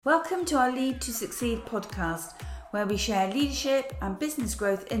Welcome to our Lead to Succeed podcast, where we share leadership and business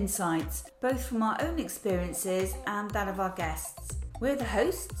growth insights, both from our own experiences and that of our guests. We're the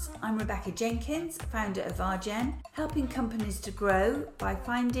hosts. I'm Rebecca Jenkins, founder of Argen, helping companies to grow by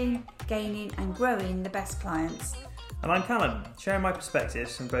finding, gaining and growing the best clients. And I'm Callum, sharing my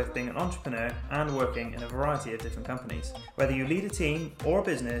perspectives from both being an entrepreneur and working in a variety of different companies. Whether you lead a team or a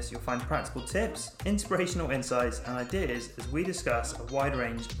business, you'll find practical tips, inspirational insights and ideas as we discuss a wide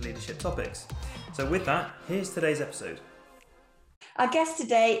range of leadership topics. So with that, here's today's episode. Our guest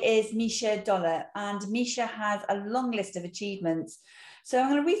today is Misha Dollar, and Misha has a long list of achievements. So I'm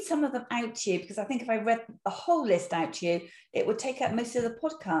going to read some of them out to you, because I think if I read the whole list out to you, it would take up most of the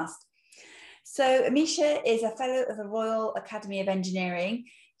podcast. So Misha is a fellow of the Royal Academy of Engineering.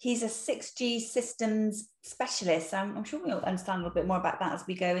 He's a 6G systems specialist. I'm sure we'll understand a little bit more about that as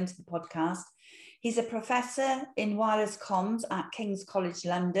we go into the podcast. He's a professor in wireless comms at King's College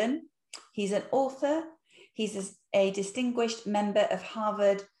London. He's an author. He's a distinguished member of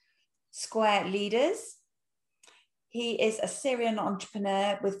Harvard Square Leaders. He is a serial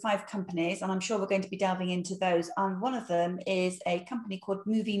entrepreneur with 5 companies, and I'm sure we're going to be delving into those. And one of them is a company called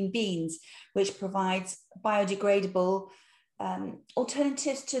Moving Beans, which provides biodegradable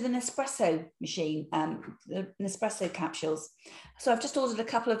alternatives to the Nespresso machine, the Nespresso capsules. So I've just ordered a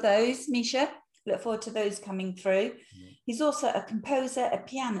couple of those, Misha. Look forward to those coming through. He's also a composer, a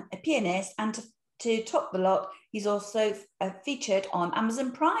pianist, and to top the lot, he's also featured on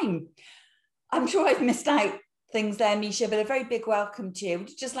Amazon Prime. I'm sure I've missed out things there, Misha, but a very big welcome to you.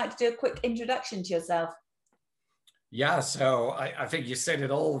 Would you just like to do a quick introduction to yourself? Yeah, so I think you said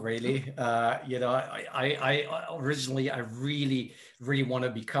it all, really. I originally, I really want to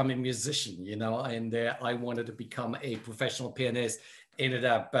become a musician, and I wanted to become a professional pianist, ended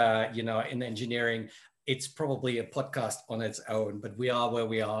up, in engineering. It's probably a podcast on its own, but we are where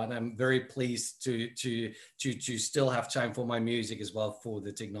we are, and I'm very pleased to still have time for my music as well for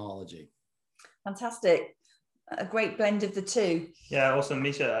the technology. Fantastic. A great blend of the two. Yeah, awesome,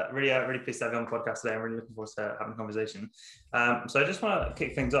 Misha. Really pleased to have you on the podcast today. I'm really looking forward to having a conversation. So I just want to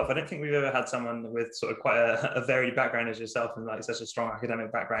kick things off. I don't think we've ever had someone with sort of quite a varied background as yourself, and like such a strong academic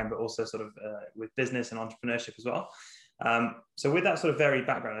background, but also sort of with business and entrepreneurship as well. So with that sort of varied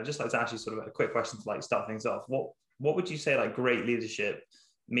background, I'd just like to ask you sort of a quick question to like start things off. What would you say like great leadership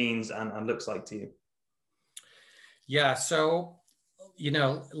means and looks like to you? Yeah, so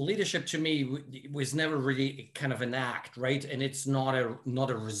leadership to me was never really kind of an act, right? And it's not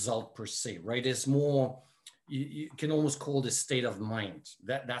a result per se, right? It's more, you can almost call it a state of mind.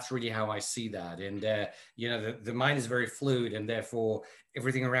 That's really how I see that. And, the mind is very fluid, and therefore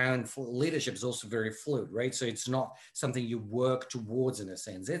everything around for leadership is also very fluid, right? So it's not something you work towards in a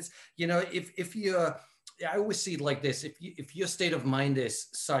sense. It's, if you're, I always see it like this. If your state of mind is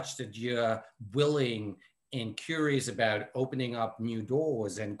such that you're willing and curious about opening up new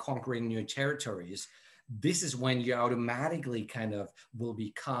doors and conquering new territories, this is when you automatically kind of will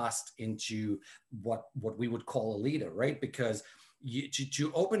be cast into what we would call a leader, right? Because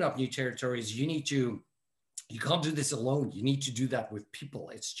to open up new territories, you can't do this alone. You need to do that with people.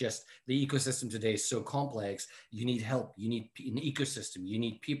 It's just the ecosystem today is so complex. You need help. You need an ecosystem. You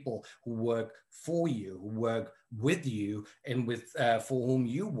need people who work for you, who work with you, and with for whom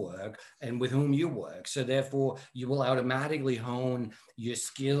you work and with whom you work. So therefore, you will automatically hone your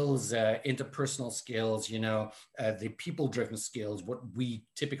skills, interpersonal skills, the people-driven skills, what we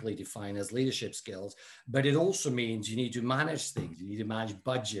typically define as leadership skills. But it also means you need to manage things. You need to manage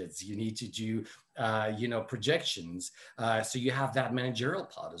budgets. You need to do projections. So you have that managerial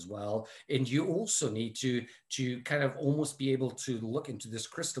part as well. And you also need to kind of almost be able to look into this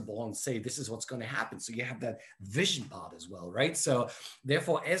crystal ball and say, this is what's going to happen. So you have that vision part as well, right? So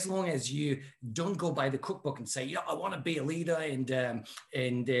therefore, as long as you don't go by the cookbook and say, I want to be a leader and I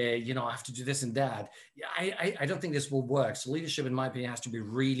have to do this and that, I don't think this will work. So leadership, in my opinion, has to be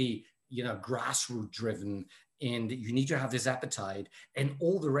really, grassroots driven. And you need to have this appetite, and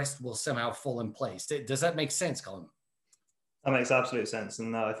all the rest will somehow fall in place. Does that make sense, Colin? That makes absolute sense,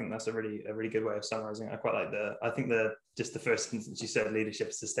 and I think that's a really good way of summarizing it. I quite like the first sentence you said, leadership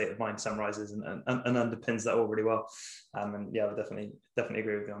is the state of mind, summarizes and underpins that all really well. And yeah, I definitely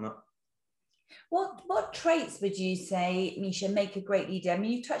agree with you on that. What traits would you say, Misha, make a great leader? I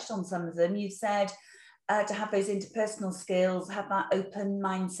mean, you touched on some of them. You said to have those interpersonal skills, have that open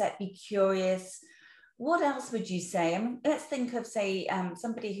mindset, be curious. What else would you say? I mean, let's think of, say,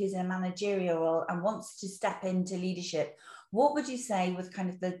 somebody who's in a managerial role and wants to step into leadership. What would you say was kind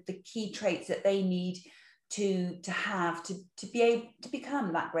of the key traits that they need to have to be able to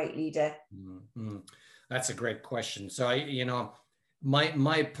become that great leader? Mm-hmm. That's a great question. So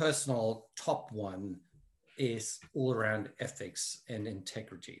my personal top one is all around ethics and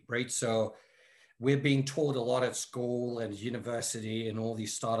integrity, right? So we're being taught a lot at school and university and all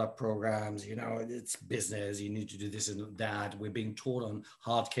these startup programs, you know, it's business, you need to do this and that. We're being taught on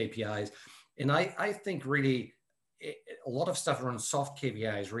hard KPIs. And I think really a lot of stuff around soft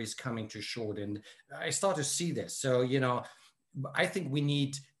KPIs really is coming to short. And I start to see this. So, you know, I think we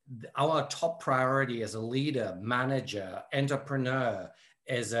need our top priority as a leader, manager, entrepreneur,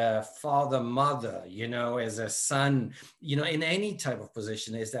 as a father, mother, you know, as a son, you know, in any type of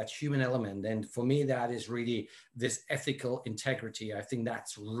position is that human element. And for me, that is really this ethical integrity. I think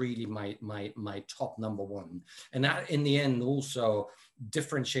that's really my top number one. And that in the end also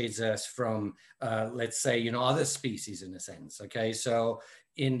differentiates us from, let's say, you know, other species in a sense. Okay. So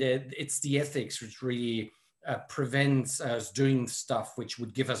it's the ethics which really prevents us doing stuff which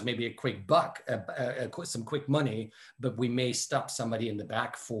would give us maybe a quick buck, some quick money, but we may stop somebody in the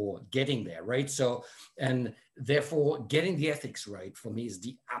back for getting there, right? So, and therefore getting the ethics right for me is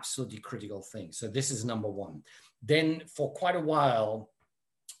the absolutely critical thing. So this is number one. Then for quite a while,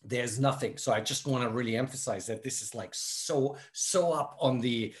 there's nothing. So I just want to really emphasize that this is like so up on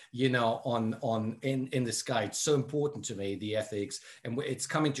the, you know, in the sky. It's so important to me, the ethics, and it's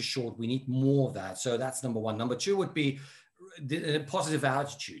coming to short. We need more of that. So that's number one. Number two would be the positive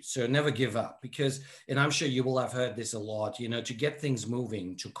attitude. So never give up, because, and I'm sure you will have heard this a lot, you know, to get things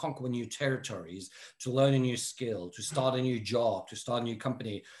moving, to conquer new territories, to learn a new skill, to start a new job, to start a new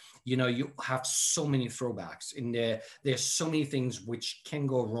company. You know, you have so many throwbacks in there. There's so many things which can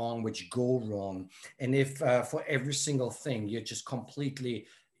go wrong, which go wrong. And if for every single thing, you're just completely,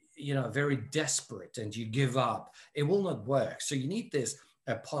 you know, very desperate and you give up, it will not work. So you need this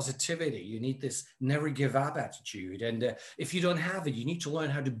positivity. You need this never give up attitude. And if you don't have it, you need to learn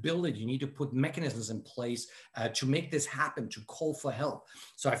how to build it. You need to put mechanisms in place to make this happen, to call for help.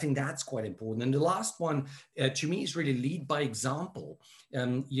 So I think that's quite important. And the last one to me is really lead by example.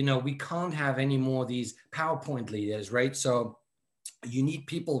 You know, we can't have any more of these PowerPoint leaders, right? So you need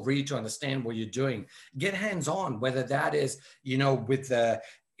people really to understand what you're doing. Get hands-on, whether that is, you know, with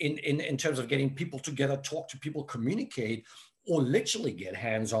in terms of getting people together, talk to people, communicate, or literally get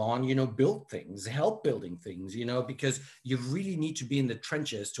hands-on, you know, build things, help building things, you know, because you really need to be in the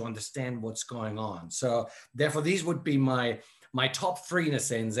trenches to understand what's going on. So therefore, these would be my top three in a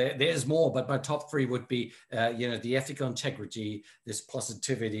sense. There's more, but my top three would be, you know, the ethical integrity, this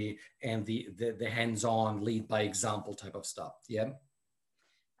positivity, and the hands-on lead by example type of stuff. Yeah.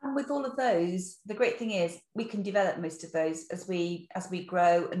 And with all of those, the great thing is we can develop most of those as we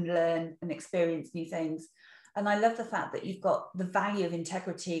grow and learn and experience new things. And I love the fact that you've got the value of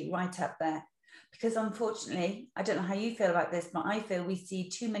integrity right up there, because unfortunately, I don't know how you feel about this, but I feel we see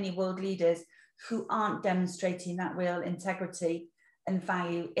too many world leaders who aren't demonstrating that real integrity and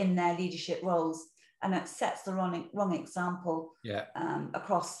value in their leadership roles. And that sets the wrong example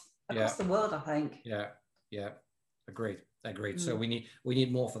across the world, I think. Yeah. Agreed. So we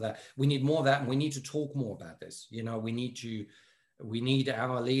need more for that. We need more of that, and we need to talk more about this. You know, we need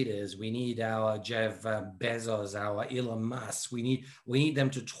our leaders. We need our Jeff Bezos, our Elon Musk. We need them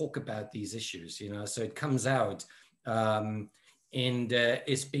to talk about these issues, you know, so it comes out and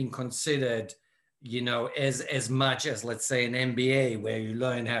it's being considered, you know, as much as, let's say, an MBA, where you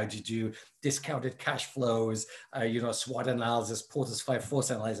learn how to do discounted cash flows, you know, SWOT analysis, Porter's 5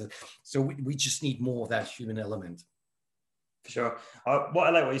 force analysis. So we just need more of that human element. For sure. What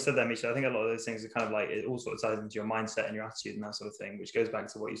I like what you said there, Misha. I think a lot of those things are kind of like, it all sort of ties into your mindset and your attitude and that sort of thing, which goes back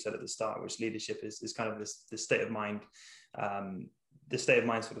to what you said at the start, which leadership is kind of this state of mind, this state of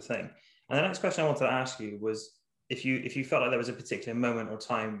mind sort of thing. And the next question I wanted to ask you was if you felt like there was a particular moment or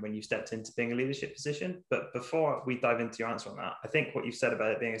time when you stepped into being a leadership position. But before we dive into your answer on that, I think what you've said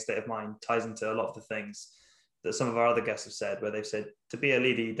about it being a state of mind ties into a lot of the things that some of our other guests have said, where they've said to be a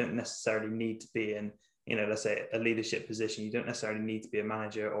leader, you don't necessarily need to be in, you know, let's say a leadership position. You don't necessarily need to be a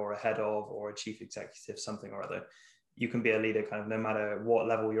manager or a head of or a chief executive, something or other. You can be a leader kind of no matter what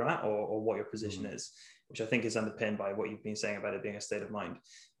level you're at or what your position is, which I think is underpinned by what you've been saying about it being a state of mind.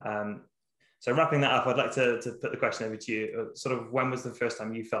 So wrapping that up, I'd like to put the question over to you. Sort of, when was the first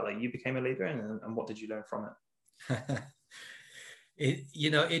time you felt like you became a leader, and what did you learn from it?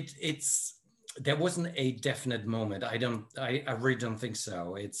 There wasn't a definite moment. I really don't think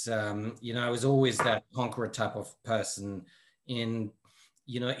so. It's, you know, I was always that conqueror type of person. In,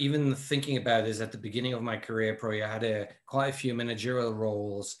 you know, even thinking about this at the beginning of my career, probably I had quite a few managerial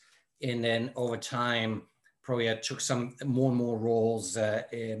roles. And then over time, probably I took some more and more roles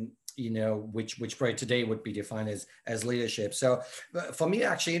which probably today would be defined as leadership. So for me,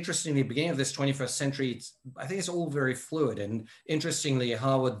 actually, interestingly, beginning of this 21st century, I think it's all very fluid. And interestingly,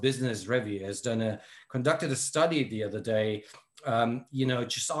 Harvard Business Review has conducted a study the other day,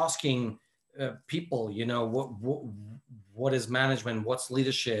 just asking people, what is management, what's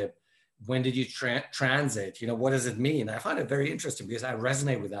leadership, when did you transit, what does it mean? I find it very interesting because I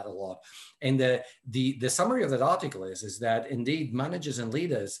resonate with that a lot. And the summary of that article is that indeed managers and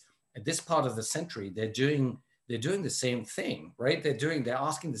leaders at this part of the century, they're doing the same thing, right? They're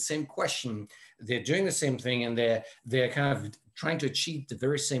asking the same question, they're doing the same thing, and they're kind of trying to achieve the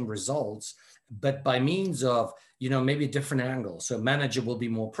very same results, but by means of, maybe different angles. So manager will be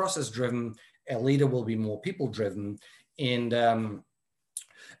more process driven, a leader will be more people driven. And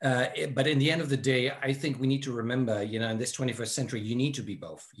but in the end of the day, I think we need to remember, in this 21st century, you need to be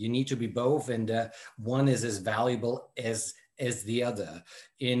both. You need to be both, and one is as valuable as the other.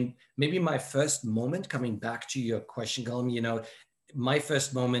 In maybe my first moment, coming back to your question, Colm, my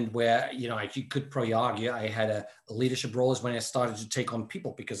first moment where, you could probably argue I had a leadership role is when I started to take on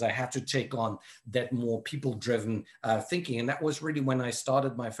people, because I had to take on that more people-driven thinking. And that was really when I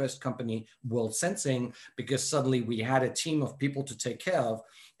started my first company, World Sensing, because suddenly we had a team of people to take care of.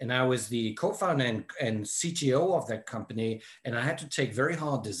 And I was the co-founder and CTO of that company. And I had to take very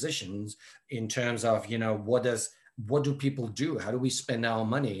hard decisions in terms of, what do people do? How do we spend our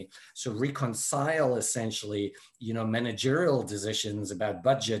money? So reconcile essentially, managerial decisions about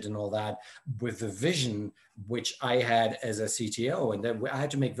budget and all that with the vision which I had as a CTO. And then I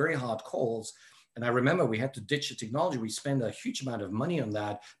had to make very hard calls. And I remember we had to ditch the technology. We spent a huge amount of money on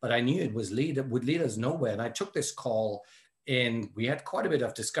that, but I knew it would lead us nowhere. And I took this call, and we had quite a bit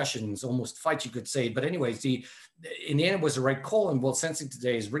of discussions, almost fight, you could say. But anyways, in the end, it was the right call. And World Sensing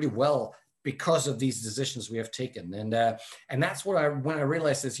today is really well because of these decisions we have taken. And that's what when I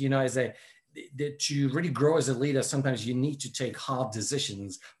realized this, that to really grow as a leader, sometimes you need to take hard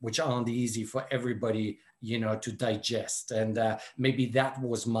decisions, which aren't easy for everybody, to digest. And maybe that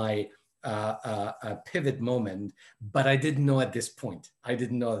was my pivot moment, but I didn't know at this point.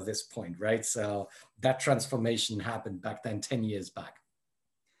 Right? So that transformation happened back then, 10 years back.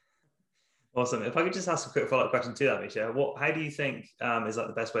 Awesome. If I could just ask a quick follow-up question to that, Misha, how do you think is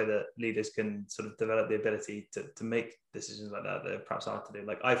the best way that leaders can sort of develop the ability to make decisions like that perhaps hard to do?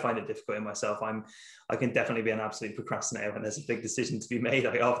 Like, I find it difficult in myself. I can definitely be an absolute procrastinator when there's a big decision to be made.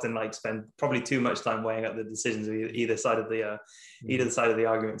 I often spend probably too much time weighing up the decisions of either side of the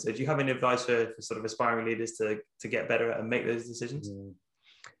argument. So do you have any advice for sort of aspiring leaders to get better and make those decisions?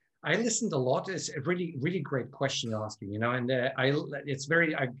 I listened a lot. It's a really, really great question you're asking, and I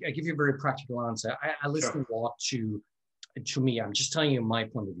give you a very practical answer. I listen a lot to me. I'm just telling you my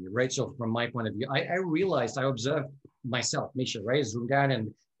point of view, right? So from my point of view, I realized, I observed myself, Misha, right? Zoomed down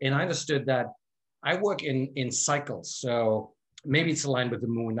and I understood that I work in cycles. So maybe it's aligned with the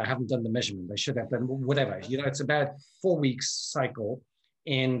moon. I haven't done the measurement. I should have done, whatever. It's about 4 weeks cycle.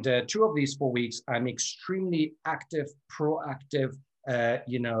 And 2 of these 4 weeks, I'm extremely active, proactive,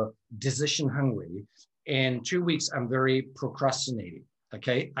 decision hungry. And 2 weeks, I'm very procrastinating.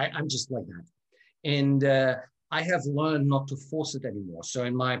 Okay. I'm just like that. And I have learned not to force it anymore. So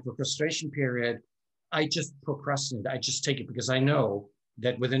in my procrastination period, I just procrastinate. I just take it because I know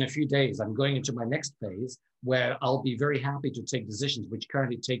that within a few days, I'm going into my next phase where I'll be very happy to take decisions, which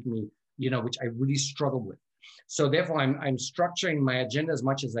currently take me, which I really struggle with. So therefore, I'm structuring my agenda as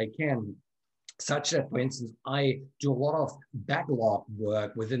much as I can, such that, for instance, I do a lot of backlog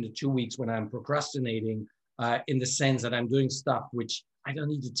work within the 2 weeks when I'm procrastinating, in the sense that I'm doing stuff which I don't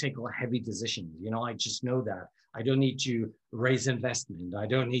need to take all heavy decisions. I just know that. I don't need to raise investment. I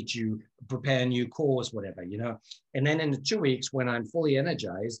don't need to prepare a new course, whatever, And then in the 2 weeks when I'm fully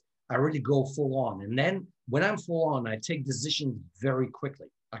energized, I really go full on. And then when I'm full on, I take decisions very quickly.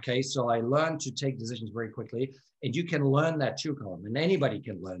 Okay, so I learn to take decisions very quickly. And you can learn that too, Colm, and anybody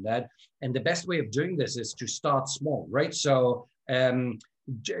can learn that. And the best way of doing this is to start small, right? So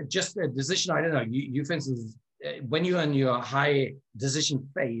just a decision, I don't know, you for instance, when you're in your high decision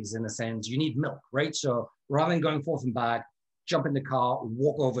phase, in a sense, you need milk, right? So rather than going forth and back, jump in the car,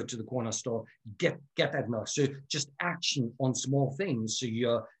 walk over to the corner store, get that milk. So just action on small things. So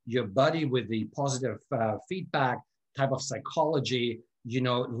your body with the positive feedback type of psychology,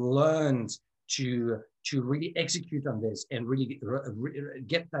 learns to really execute on this and really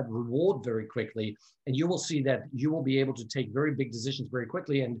get that reward very quickly. And you will see that you will be able to take very big decisions very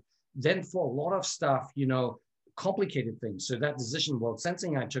quickly. And then for a lot of stuff, complicated things. So that decision, World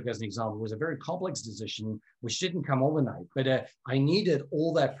Sensing I took as an example, was a very complex decision, which didn't come overnight. But I needed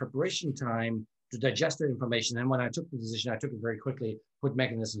all that preparation time to digest the information. And when I took the decision, I took it very quickly, put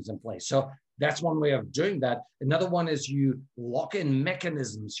mechanisms in place. So that's one way of doing that. Another one is you lock in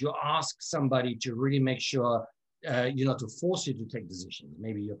mechanisms. You ask somebody to really make sure, to force you to take decisions.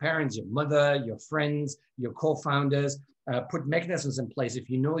 Maybe your parents, your mother, your friends, your co-founders, put mechanisms in place. If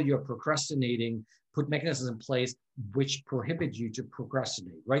you know you're procrastinating, put mechanisms in place which prohibit you to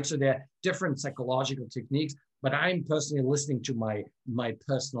procrastinate, right? So there are different psychological techniques, but I'm personally listening to my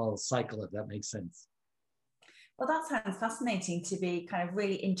personal cycle, if that makes sense. Well, that sounds fascinating, to be kind of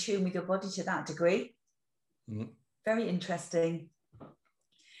really in tune with your body to that degree. Mm-hmm. Very interesting.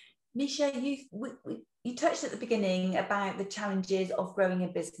 Misha, you touched at the beginning about the challenges of growing a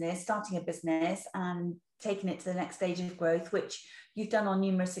business, starting a business and taking it to the next stage of growth, which you've done on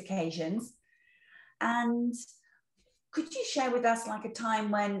numerous occasions. And could you share with us like a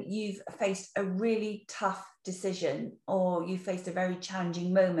time when you've faced a really tough decision, or you faced a very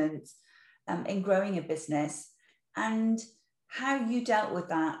challenging moment in growing a business, and how you dealt with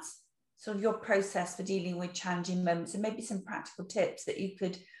that, sort of your process for dealing with challenging moments, and maybe some practical tips that you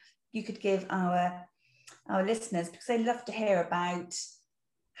could give our listeners, because they love to hear about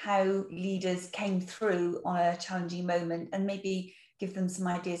how leaders came through on a challenging moment, and maybe give them some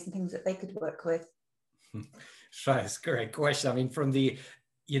ideas and things that they could work with. That's a great question. I mean, from the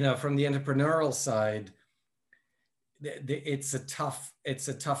entrepreneurial side, it's a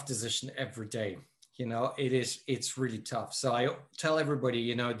tough decision every day. It's really tough. So I tell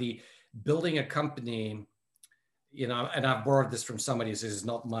everybody, the building a company, and I've borrowed this from somebody, so this is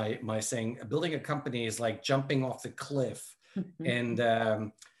not my saying. Building a company is like jumping off the cliff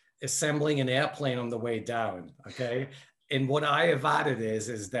and assembling an airplane on the way down. Okay. And what I have added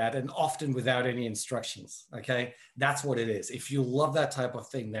is that, and often without any instructions, okay? That's what it is. If you love that type of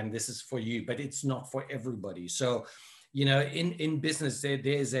thing, then this is for you, but it's not for everybody. So, in business,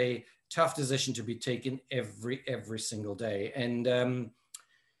 there's a tough decision to be taken every single day. And,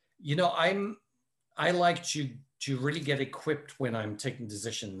 I like to really get equipped when I'm taking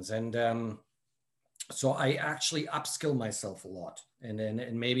decisions. And so I actually upskill myself a lot.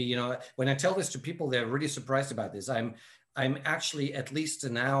 And maybe, when I tell this to people, they're really surprised about this. I'm actually at least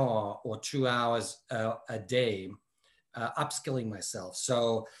an hour or 2 hours a day upskilling myself.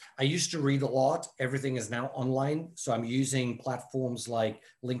 So I used to read a lot. Everything is now online. So I'm using platforms like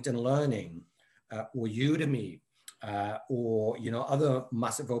LinkedIn Learning or Udemy or other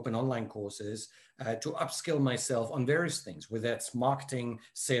massive open online courses to upskill myself on various things, whether that's marketing,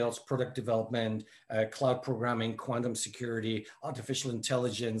 sales, product development, cloud programming, quantum security, artificial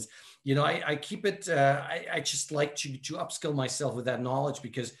intelligence. I keep it, I just like to upskill myself with that knowledge,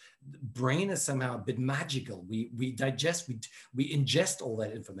 because the brain is somehow a bit magical. We ingest all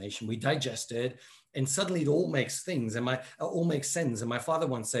that information, we digest it, and suddenly it all makes sense. And my father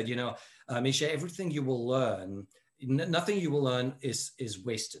once said, Misha, everything you will learn, nothing you will learn is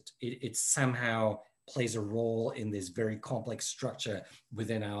wasted. It somehow plays a role in this very complex structure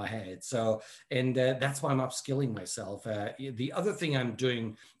within our head. So, and that's why I'm upskilling myself. The other thing I'm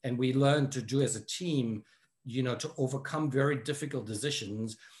doing, and we learn to do as a team, to overcome very difficult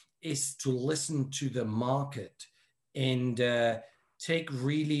decisions, is to listen to the market and take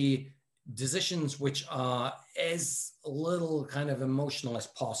really decisions which are as little kind of emotional as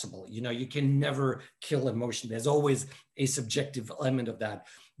possible. You can never kill emotion. There's always a subjective element of that.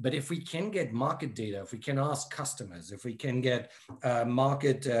 But if we can get market data, if we can ask customers, if we can get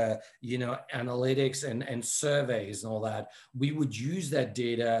market, analytics and surveys and all that, we would use that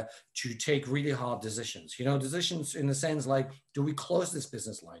data to take really hard decisions. Decisions in the sense like, do we close this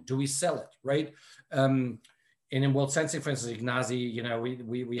business line? Do we sell it, right? And in World Sensing, for instance, Ignacy,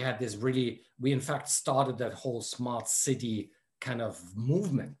 we had this we in fact started that whole smart city kind of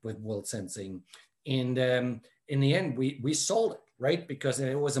movement with World Sensing. And in the end, we sold it, right? Because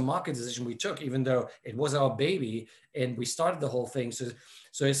it was a market decision we took, even though it was our baby, and we started the whole thing.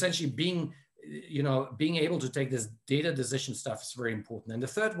 So essentially being able to take this data decision stuff is very important. And the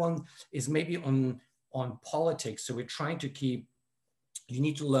third one is maybe on politics. So we're trying to you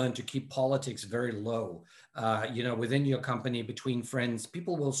need to learn to keep politics very low. Within your company, between friends,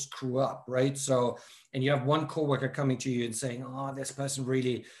 people will screw up, right? So, and you have one coworker coming to you and saying, oh, this person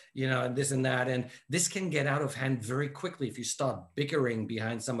really, this and that. And this can get out of hand very quickly if you start bickering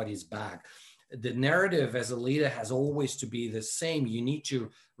behind somebody's back. The narrative as a leader has always to be the same. You need to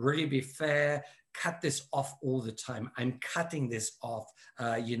really be fair, cut this off all the time. I'm cutting this off,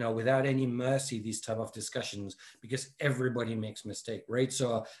 without any mercy, these type of discussions, because everybody makes mistake, right?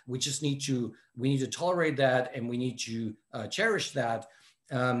 So we need to tolerate that, and we need to cherish that.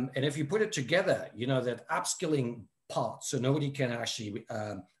 And if you put it together, that upskilling part, so nobody can actually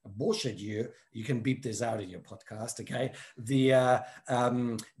bullshit you. You can beep this out in your podcast, okay? The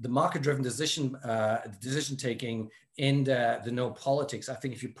market-driven decision taking and the no politics. I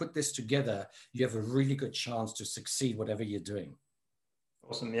think if you put this together, you have a really good chance to succeed whatever you're doing.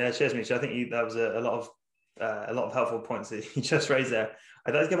 Awesome. Yeah, cheers, Misha. I think that was a lot of helpful points that you just raised there.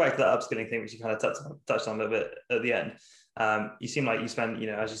 I'd like to go back to that upskilling thing, which you kind of touched on a little bit at the end. You seem like you spend,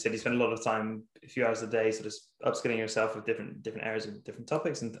 as you said, you spend a lot of time, a few hours a day, sort of upskilling yourself with different areas and different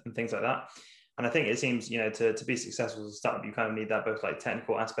topics and things like that. And I think it seems, to be successful as a startup, you kind of need that both like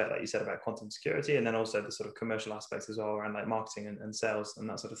technical aspect, like you said about quantum security, and then also the sort of commercial aspects as well around like marketing and sales and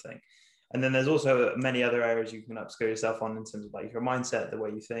that sort of thing. And then there's also many other areas you can upskill yourself on in terms of like your mindset, the way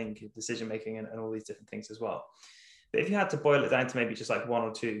you think, decision making, and all these different things as well. But if you had to boil it down to maybe just like one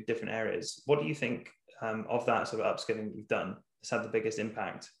or two different areas, what do you think of that sort of upskilling you've done has had the biggest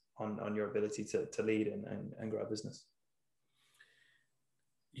impact on your ability to lead and grow a business?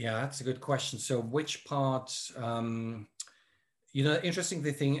 Yeah, that's a good question. So which part, interesting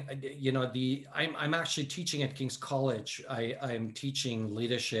thing, I'm actually teaching at King's College. I'm teaching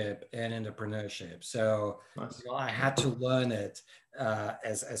leadership and entrepreneurship. So nice. I had to learn it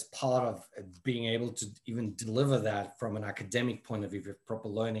as part of being able to even deliver that from an academic point of view with proper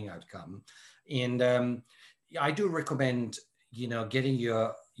learning outcome. And I do recommend, getting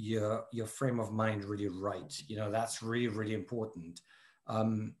your frame of mind really right. That's really, really important.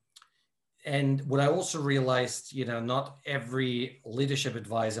 And what I also realized, not every leadership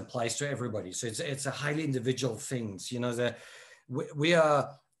advice applies to everybody. So it's a highly individual things. We are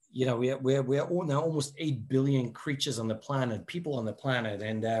all now almost 8 billion creatures on the planet, people on the planet,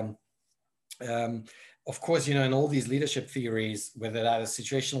 and of course, in all these leadership theories, whether that is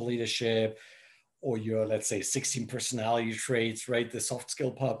situational leadership or your, let's say, 16 personality traits, right, the soft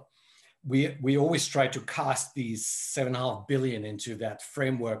skill pub. We always try to cast these 7.5 billion into that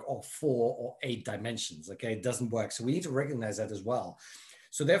framework of 4 or 8 dimensions. Okay, it doesn't work. So we need to recognize that as well.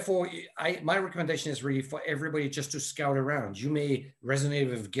 So therefore, my recommendation is really for everybody just to scout around. You may resonate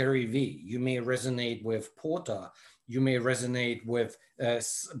with Gary Vee. You may resonate with Porter. You may resonate with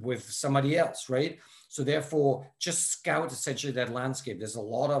somebody else, right? So therefore, just scout essentially that landscape. There's a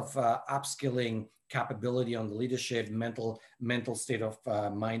lot of upskilling capability on the leadership, mental state of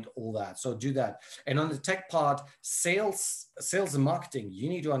mind, all that. So do that. And on the tech part, sales and marketing, you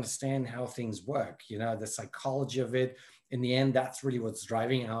need to understand how things work, the psychology of it. In the end, that's really what's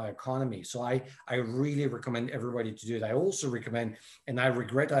driving our economy. So I really recommend everybody to do it. I also recommend, and I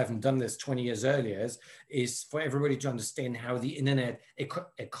regret I haven't done this 20 years earlier, is for everybody to understand how the internet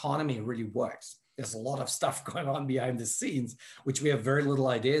economy really works. There's a lot of stuff going on behind the scenes, which we have very little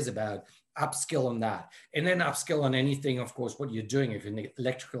ideas about. Upskill on that, and then upskill on anything, of course, what you're doing. If you're an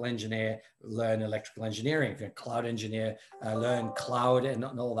electrical engineer, learn electrical engineering. If you're a cloud engineer, learn cloud and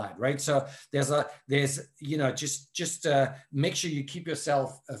all that, right? So there's just make sure you keep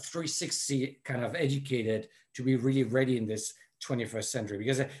yourself 360 kind of educated to be really ready in this 21st century,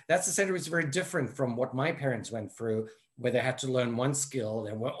 because that's the century is very different from what my parents went through, where they had to learn one skill,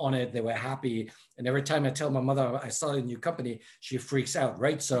 they were on it, they were happy. And every time I tell my mother I started a new company, she freaks out,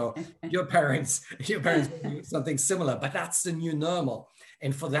 right? So your parents do something similar, but that's the new normal.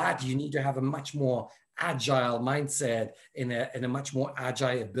 And for that, you need to have a much more agile mindset and a much more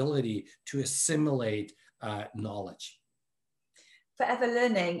agile ability to assimilate knowledge. Forever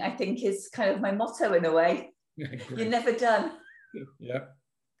learning, I think, is kind of my motto in a way. You're never done. Yeah.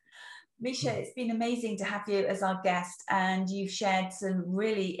 Misha, it's been amazing to have you as our guest, and you've shared some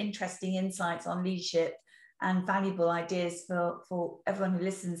really interesting insights on leadership and valuable ideas for everyone who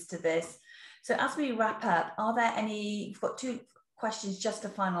listens to this. So as we wrap up, we've got 2 questions just to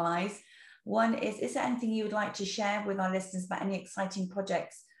finalize. One is there anything you would like to share with our listeners about any exciting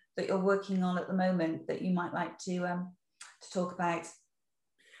projects that you're working on at the moment that you might like to talk about?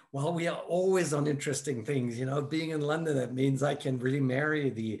 Well, we are always on interesting things. Being in London, that means I can really marry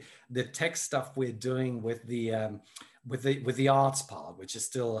the tech stuff we're doing with the arts part, which is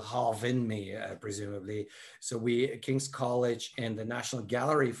still half in me, presumably. So King's College and the National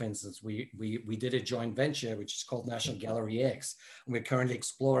Gallery, for instance, we did a joint venture, which is called National Gallery X. And we're currently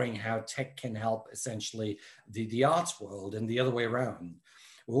exploring how tech can help essentially the arts world and the other way around.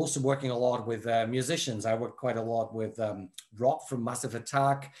 We're also working a lot with musicians. I work quite a lot with Rob from Massive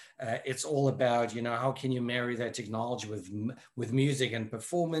Attack. It's all about, how can you marry that technology with music and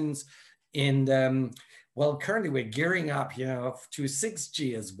performance. And well, currently we're gearing up, to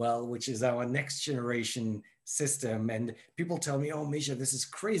 6G as well, which is our next generation system. And people tell me, oh, Misha, this is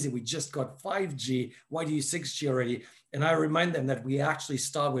crazy. We just got 5G. Why do you 6G already? And I remind them that we actually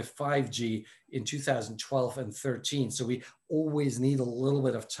start with 5G in 2012 and 13. So we always need a little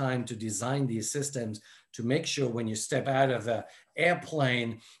bit of time to design these systems to make sure when you step out of the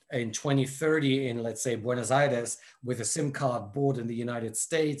airplane in 2030 in, let's say, Buenos Aires, with a SIM card board in the United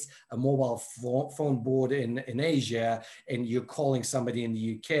States, a mobile phone board in Asia, and you're calling somebody in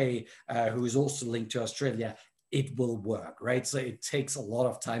the UK who is also linked to Australia, it will work, right? So it takes a lot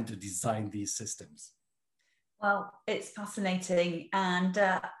of time to design these systems. Well, it's fascinating and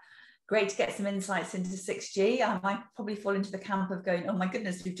great to get some insights into 6G. I might probably fall into the camp of going, oh my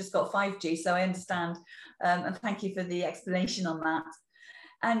goodness, we've just got 5G. So I understand. And thank you for the explanation on that.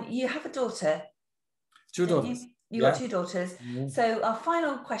 And you have a daughter. Two daughters. You got two daughters. Mm-hmm. So our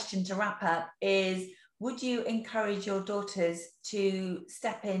final question to wrap up is, would you encourage your daughters to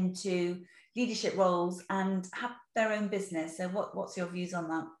step into leadership roles and have their own business? So what's your views on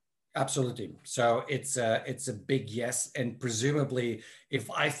that? Absolutely. So it's a big yes. And presumably,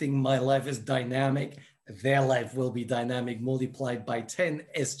 if I think my life is dynamic, their life will be dynamic multiplied by 10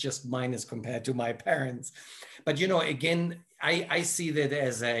 as just mine as compared to my parents. But, you know, again, I see that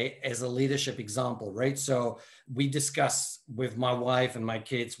as a leadership example, right? So we discuss with my wife and my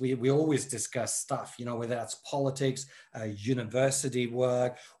kids, we always discuss stuff, you know, whether that's politics, university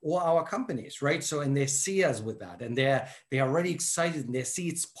work, or our companies, right? So, and they see us with that, and they're already excited, and they see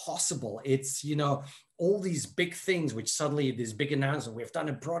it's possible. It's, you know, all these big things, which suddenly this big announcement, we've done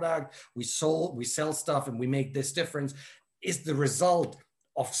a product, we sell stuff, and we make this difference, is the result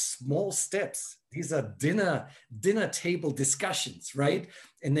of small steps. These are dinner table discussions, right?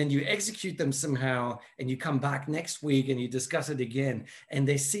 And then you execute them somehow, and you come back next week and you discuss it again. And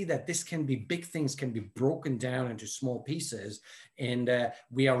they see that this can be, big things can be broken down into small pieces. And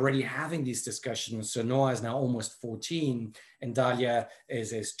we are already having these discussions. So Noah is now almost 14 and Dalia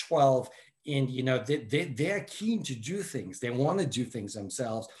is 12. And, you know, they're keen to do things. They want to do things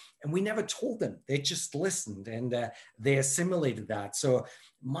themselves. And we never told them. They just listened, and they assimilated that. So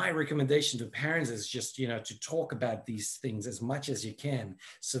my recommendation to parents is just, you know, to talk about these things as much as you can,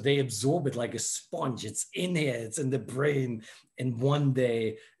 so they absorb it like a sponge. It's in here, it's in the brain. And one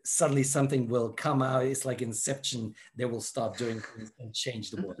day, suddenly something will come out. It's like Inception. They will start doing things and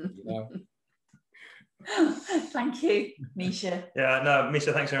change the world, you know? Thank you, Misha. Yeah, no,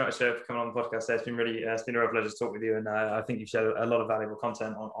 Misha, thanks very much for coming on the podcast. It's been a real pleasure to talk with you, and I think you've shared a lot of valuable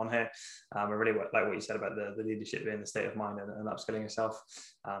content on here. I really like what you said about the leadership being the state of mind and upskilling yourself.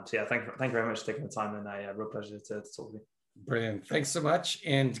 So yeah, thank you very much for taking the time, and a real pleasure to talk with you. Brilliant. Thanks so much,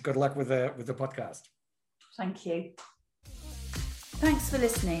 and good luck with the podcast. Thank you. Thanks for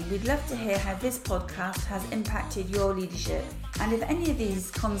listening. We'd love to hear how this podcast has impacted your leadership. And if any of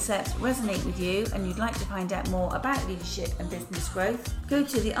these concepts resonate with you and you'd like to find out more about leadership and business growth, go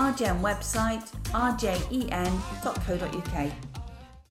to the RJN website, rjen.co.uk.